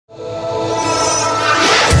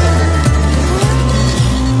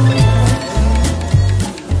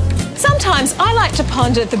to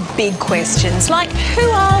ponder the big questions like who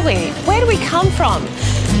are we? Where do we come from?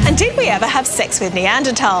 And did we ever have sex with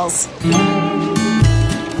Neanderthals?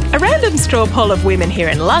 A random straw poll of women here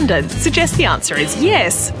in London suggests the answer is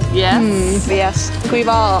yes. Yes. Yes. We've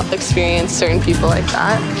all experienced certain people like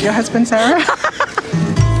that. Your husband, Sarah?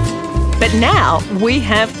 But now we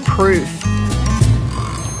have proof.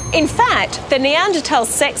 In fact, the Neanderthal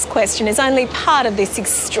sex question is only part of this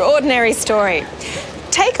extraordinary story.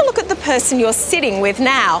 Take a look at the person you're sitting with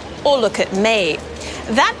now, or look at me.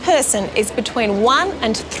 That person is between 1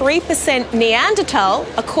 and 3% Neanderthal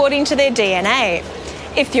according to their DNA.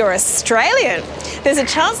 If you're Australian, there's a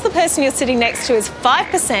chance the person you're sitting next to is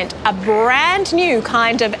 5% a brand new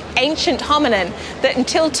kind of ancient hominin that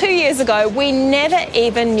until 2 years ago we never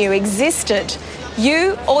even knew existed.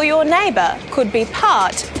 You or your neighbour could be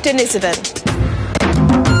part Denisovan.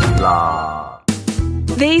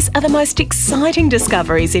 These are the most exciting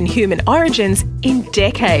discoveries in human origins in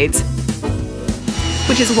decades.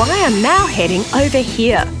 Which is why I'm now heading over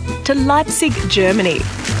here to Leipzig, Germany,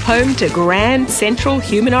 home to Grand Central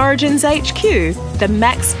Human Origins HQ, the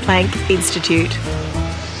Max Planck Institute.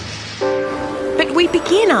 But we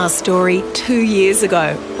begin our story 2 years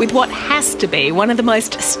ago with what has to be one of the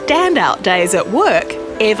most standout days at work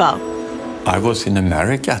ever. I was in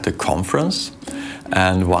America at a conference,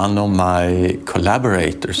 and one of my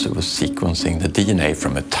collaborators who was sequencing the DNA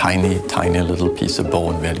from a tiny, tiny little piece of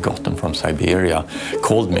bone we had gotten from Siberia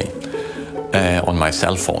called me on my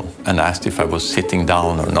cell phone and asked if I was sitting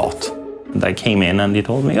down or not. I came in and he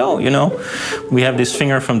told me, oh, you know, we have this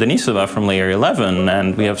finger from Denisova from layer 11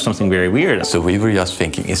 and we have something very weird. So we were just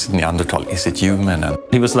thinking, is it Neanderthal, is it human? And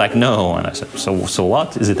he was like, no. And I said, so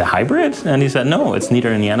what? Is it a hybrid? And he said, no, it's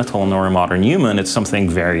neither a Neanderthal nor a modern human. It's something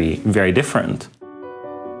very, very different.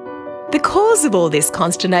 The cause of all this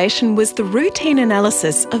consternation was the routine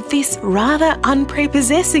analysis of this rather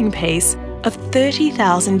unprepossessing piece of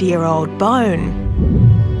 30,000-year-old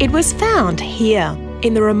bone. It was found here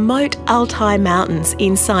in the remote Altai Mountains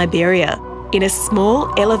in Siberia, in a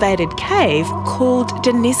small elevated cave called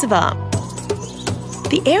Denisova.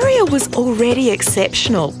 The area was already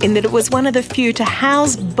exceptional in that it was one of the few to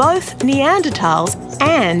house both Neanderthals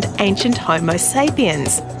and ancient Homo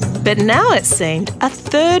sapiens. But now it seemed a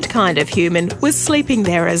third kind of human was sleeping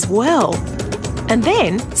there as well. And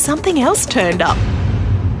then something else turned up.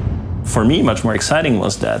 For me, much more exciting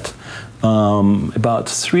was that about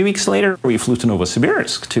 3 weeks later, we flew to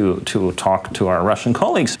Novosibirsk to talk to our Russian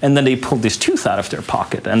colleagues, and then they pulled this tooth out of their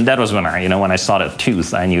pocket. And that was when when I saw that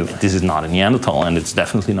tooth, I knew this is not a Neanderthal, and it's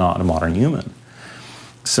definitely not a modern human.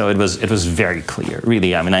 So it was very clear,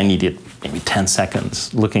 really. I mean, I needed maybe 10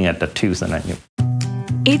 seconds looking at that tooth, and I knew.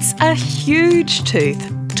 It's a huge tooth,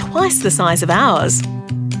 twice the size of ours.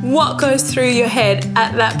 What goes through your head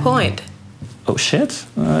at that point? Oh, shit?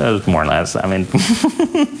 More or less, I mean...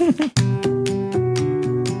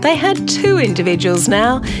 They had two individuals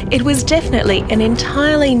now. It was definitely an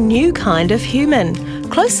entirely new kind of human,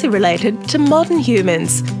 closely related to modern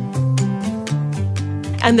humans.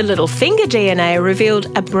 And the little finger DNA revealed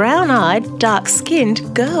a brown-eyed,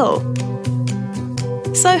 dark-skinned girl.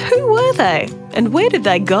 So who were they, and where did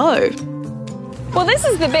they go? Well, this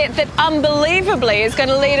is the bit that unbelievably is going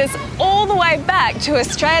to lead us all the way back to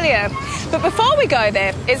Australia. But before we go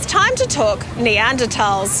there, it's time to talk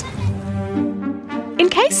Neanderthals. In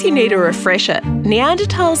case you need a refresher,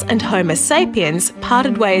 Neanderthals and Homo sapiens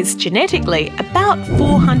parted ways genetically about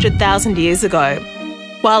 400,000 years ago.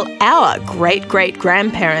 While our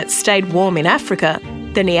great-great-grandparents stayed warm in Africa,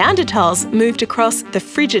 the Neanderthals moved across the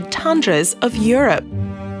frigid tundras of Europe.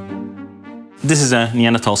 This is a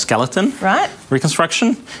Neanderthal skeleton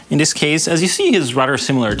reconstruction. In this case, as you see, he's rather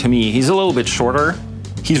similar to me. He's a little bit shorter.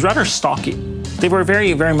 He's rather stocky. They were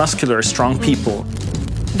very, very muscular, strong people.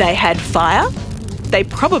 They had fire. They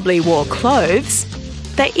probably wore clothes.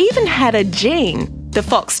 They even had a gene, the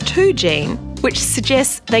FOX2 gene, which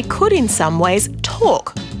suggests they could in some ways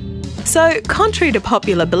talk. So, contrary to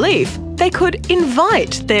popular belief, they could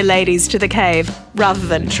invite their ladies to the cave rather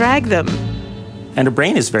than drag them. And the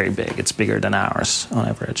brain is very big. It's bigger than ours on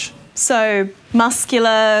average. So,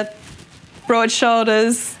 muscular, broad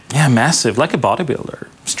shoulders. Yeah, massive, like a bodybuilder.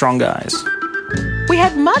 Strong guys. We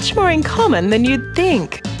have much more in common than you'd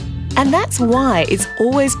think. And that's why it's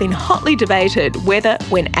always been hotly debated whether,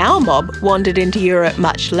 when our mob wandered into Europe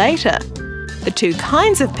much later, the two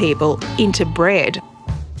kinds of people interbred.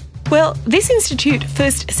 Well, this institute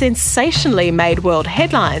first sensationally made world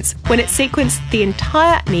headlines when it sequenced the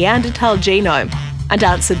entire Neanderthal genome and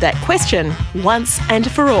answered that question once and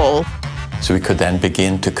for all. So we could then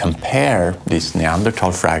begin to compare these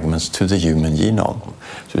Neanderthal fragments to the human genome.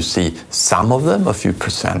 So you see some of them, a few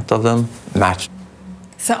 % of them, match.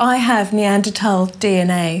 So I have Neanderthal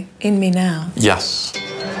DNA in me now. Yes.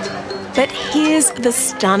 But here's the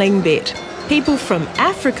stunning bit. People from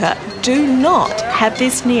Africa do not have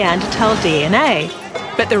this Neanderthal DNA,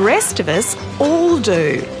 but the rest of us all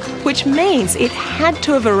do, which means it had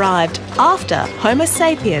to have arrived after Homo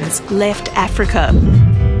sapiens left Africa.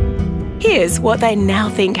 Here's what they now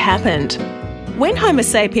think happened. When Homo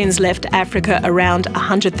sapiens left Africa around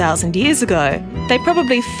 100,000 years ago, they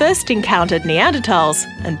probably first encountered Neanderthals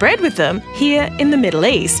and bred with them here in the Middle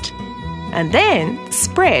East, and then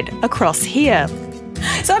spread across here.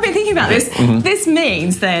 So I've been thinking about this. This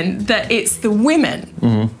means then that it's the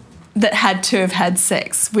women that had to have had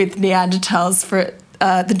sex with Neanderthals for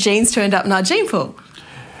the genes to end up in our gene pool.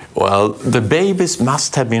 Well, the babies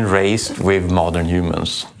must have been raised with modern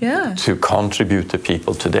humans to contribute to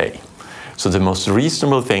people today. So the most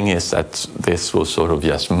reasonable thing is that this was sort of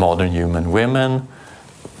just modern human women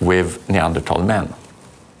with Neanderthal men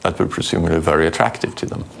that were presumably very attractive to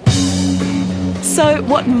them. So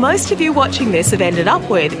what most of you watching this have ended up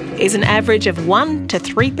with is an average of 1 to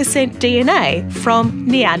 3% DNA from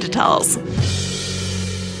Neanderthals.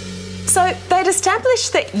 So they'd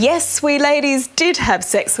established that yes, we ladies did have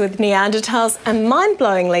sex with Neanderthals, and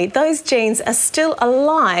mind-blowingly, those genes are still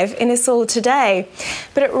alive in us all today.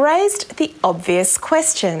 But it raised the obvious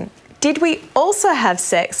question. Did we also have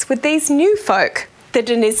sex with these new folk, the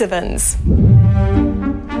Denisovans?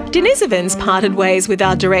 Denisovans parted ways with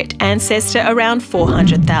our direct ancestor around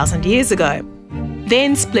 400,000 years ago,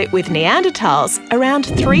 then split with Neanderthals around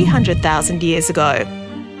 300,000 years ago.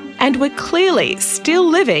 And were clearly still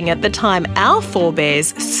living at the time our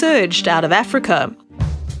forebears surged out of Africa.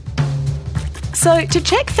 So to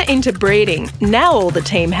check for interbreeding, now all the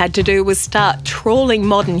team had to do was start trawling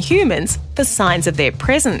modern humans for signs of their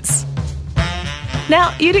presence.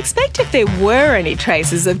 Now, you'd expect if there were any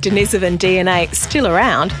traces of Denisovan DNA still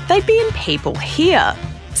around, they'd be in people here,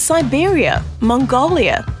 Siberia,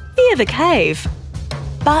 Mongolia, near the cave.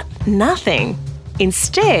 But nothing.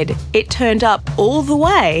 Instead, it turned up all the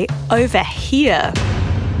way over here.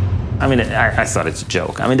 I mean, I thought it's a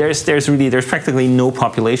joke. I mean, there's practically no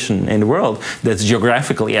population in the world that's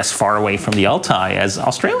geographically as far away from the Altai as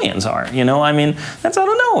Australians are. You know, I mean, that's, I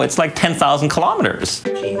don't know, it's like 10,000 kilometers.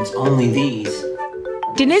 Genes, only these.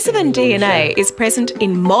 Denisovan DNA is present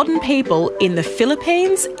in modern people in the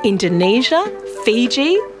Philippines, Indonesia,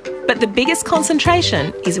 Fiji, but the biggest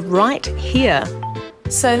concentration is right here.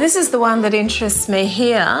 So this is the one that interests me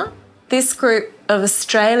here. This group of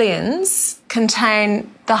Australians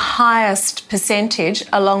contain the highest percentage,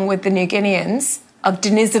 along with the New Guineans, of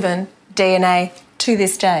Denisovan DNA to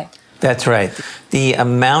this day. That's right. The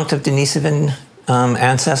amount of Denisovan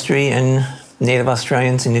ancestry in native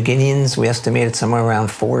Australians and New Guineans, we estimated somewhere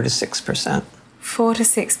around 4 to 6%. 4 to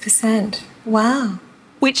 6%. Wow.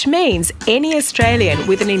 Which means any Australian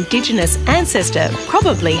with an Indigenous ancestor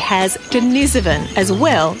probably has Denisovan as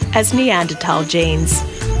well as Neanderthal genes.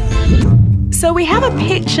 So we have a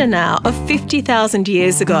picture now of 50,000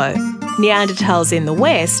 years ago, Neanderthals in the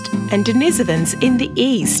west and Denisovans in the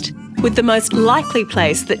east, with the most likely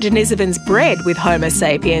place that Denisovans bred with Homo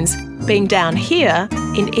sapiens being down here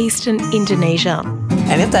in eastern Indonesia.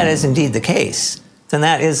 And if that is indeed the case, then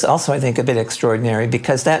that is also, I think, a bit extraordinary,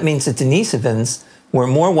 because that means that Denisovans were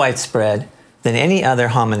more widespread than any other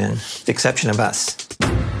hominin, with the exception of us.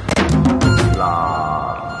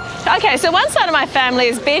 Okay, so one side of my family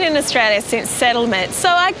has been in Australia since settlement, so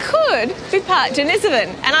I could be part Denisovan,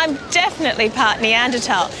 and I'm definitely part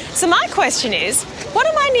Neanderthal. So my question is, what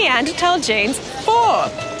are my Neanderthal genes for?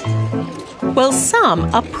 Well,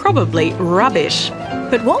 some are probably rubbish,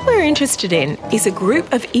 but what we're interested in is a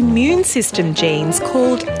group of immune system genes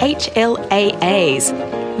called HLA-As.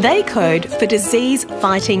 They code for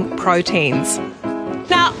disease-fighting proteins.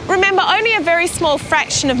 Now, remember, only a very small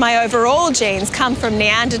fraction of my overall genes come from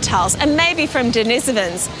Neanderthals and maybe from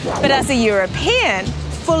Denisovans. But as a European,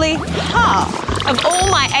 fully half of all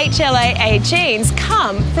my HLA-A genes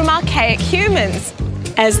come from archaic humans.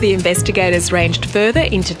 As the investigators ranged further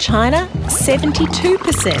into China,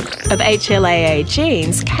 72% of HLA-A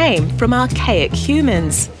genes came from archaic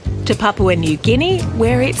humans. To Papua New Guinea,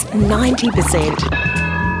 where it's 90%.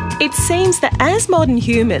 It seems that as modern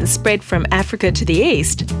humans spread from Africa to the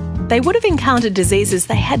east, they would have encountered diseases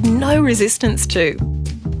they had no resistance to.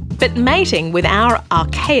 But mating with our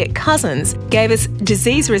archaic cousins gave us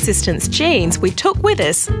disease resistance genes we took with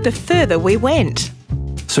us the further we went.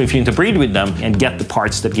 So if you interbreed with them and get the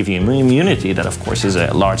parts that give you immunity, that of course is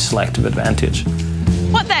a large selective advantage.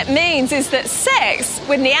 What that means is that sex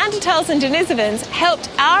with Neanderthals and Denisovans helped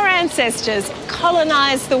our ancestors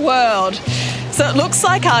colonise the world. So it looks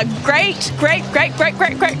like our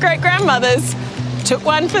great-great-great-great-great-great-great-grandmothers took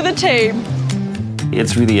one for the team.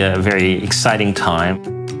 It's really a very exciting time.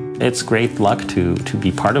 It's great luck to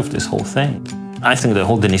be part of this whole thing. I think the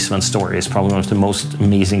whole Denisovan story is probably one of the most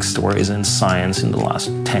amazing stories in science in the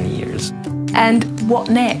last 10 years. And what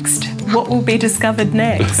next? What will be discovered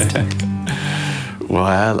next?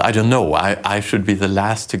 Well, I don't know. I should be the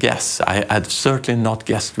last to guess. I'd certainly not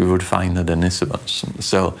guessed we would find the Denisovans.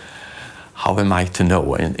 So how am I to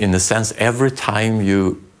know? In a sense, every time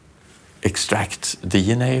you extract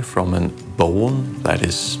DNA from a bone that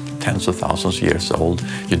is tens of thousands of years old,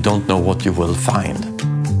 you don't know what you will find.